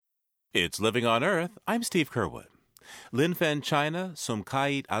It's Living on Earth. I'm Steve Curwood. Linfen, China,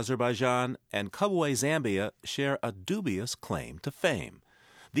 Sumqayit, Azerbaijan, and Kabwe, Zambia share a dubious claim to fame.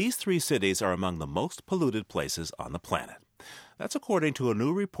 These three cities are among the most polluted places on the planet. That's according to a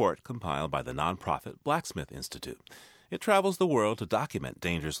new report compiled by the nonprofit Blacksmith Institute. It travels the world to document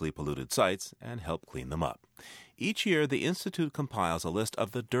dangerously polluted sites and help clean them up. Each year, the Institute compiles a list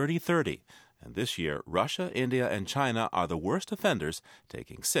of the Dirty 30, and this year, Russia, India, and China are the worst offenders,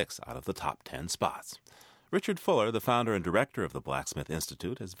 taking 6 out of the top 10 spots. Richard Fuller, the founder and director of the Blacksmith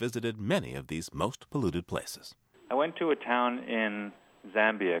Institute, has visited many of these most polluted places. I went to a town in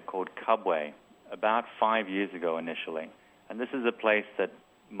Zambia called Kabwe about 5 years ago initially. And this is a place that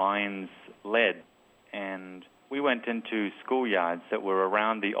mines lead. And we went into schoolyards that were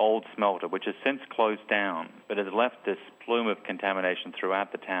around the old smelter, which has since closed down, but has left this plume of contamination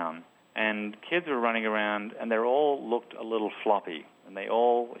throughout the town. And kids were running around, and they all looked a little floppy, and they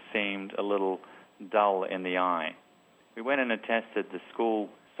all seemed a little dull in the eye. We went in and tested the school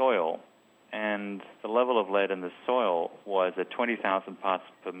soil, and the level of lead in the soil was at 20,000 parts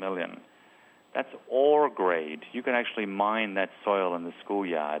per million. That's ore grade. You can actually mine that soil in the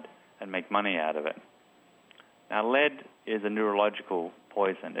schoolyard and make money out of it. Now, lead is a neurological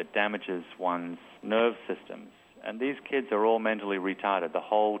poison. It damages one's nerve systems. And these kids are all mentally retarded. The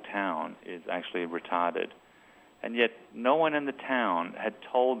whole town is actually retarded. And yet no one in the town had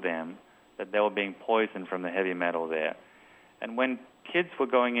told them that they were being poisoned from the heavy metal there. And when kids were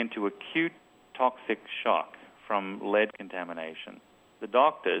going into acute toxic shock from lead contamination, the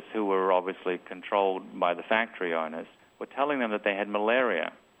doctors, who were obviously controlled by the factory owners, were telling them that they had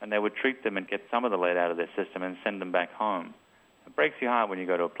malaria, and they would treat them and get some of the lead out of their system and send them back home. It breaks your heart when you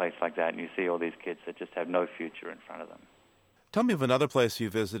go to a place like that and you see all these kids that just have no future in front of them. Tell me of another place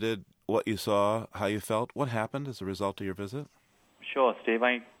you visited, what you saw, how you felt, what happened as a result of your visit? Sure, Steve.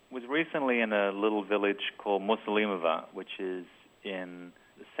 I was recently in a little village called Musalimova, which is in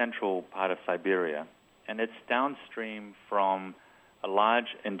the central part of Siberia, and it's downstream from a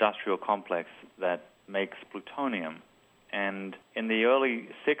large industrial complex that makes plutonium. And in the early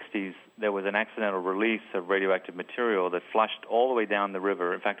 60s, there was an accidental release of radioactive material that flushed all the way down the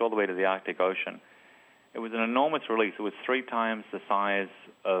river, in fact, all the way to the Arctic Ocean. It was an enormous release. It was 3 times the size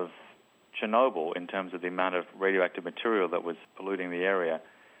of Chernobyl in terms of the amount of radioactive material that was polluting the area.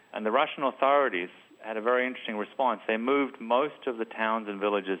 And the Russian authorities had a very interesting response. They moved most of the towns and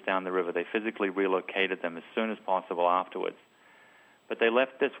villages down the river. They physically relocated them as soon as possible afterwards. But they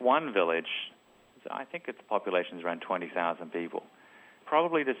left this one village, I think its population is around 20,000 people,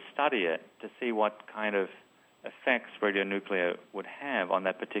 probably to study it, to see what kind of effects radionuclear would have on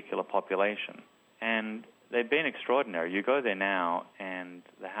that particular population. And they've been extraordinary. You go there now, and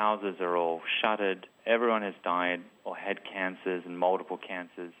the houses are all shuttered. Everyone has died or had cancers and multiple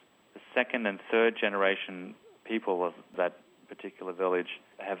cancers. The second and third generation people of that particular village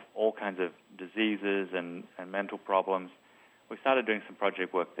have all kinds of diseases and mental problems. We started doing some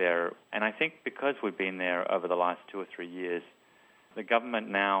project work there, and I think because we've been there over the last 2 or 3 years, the government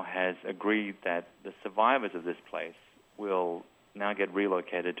now has agreed that the survivors of this place will now get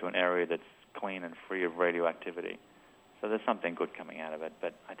relocated to an area that's clean and free of radioactivity. So there's something good coming out of it,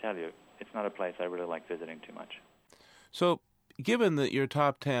 but I tell you, it's not a place I really like visiting too much. So, given that your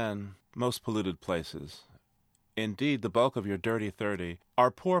top 10 most polluted places, indeed the bulk of your Dirty 30,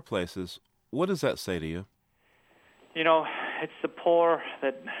 are poor places, what does that say to you? You know, it's the poor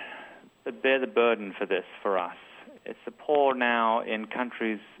that bear the burden for this for us. It's the poor now in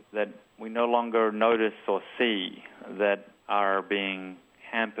countries that we no longer notice or see that are being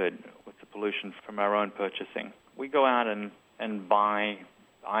hampered with the pollution from our own purchasing. We go out and buy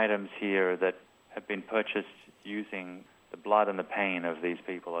items here that have been purchased using the blood and the pain of these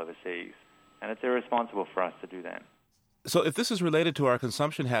people overseas. And it's irresponsible for us to do that. So if this is related to our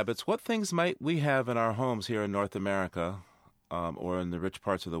consumption habits, what things might we have in our homes here in North America or in the rich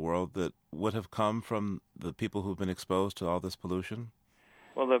parts of the world that would have come from the people who've been exposed to all this pollution?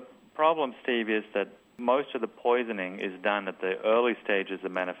 Well, the problem, Steve, is that most of the poisoning is done at the early stages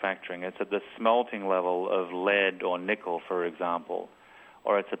of manufacturing. It's at the smelting level of lead or nickel, for example,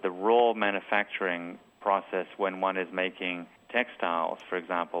 or it's at the raw manufacturing process when one is making textiles, for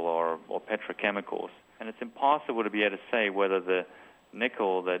example, or petrochemicals. And it's impossible to be able to say whether the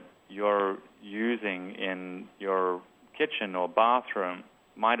nickel that you're using in your kitchen or bathroom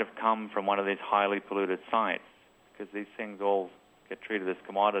might have come from one of these highly polluted sites, because these things all get treated as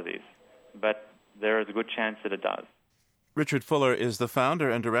commodities. But there is a good chance that it does. Richard Fuller is the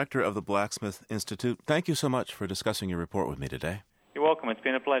founder and director of the Blacksmith Institute. Thank you so much for discussing your report with me today. You're welcome. It's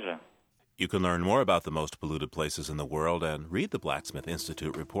been a pleasure. You can learn more about the most polluted places in the world and read the Blacksmith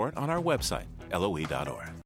Institute report on our website, LOE.org.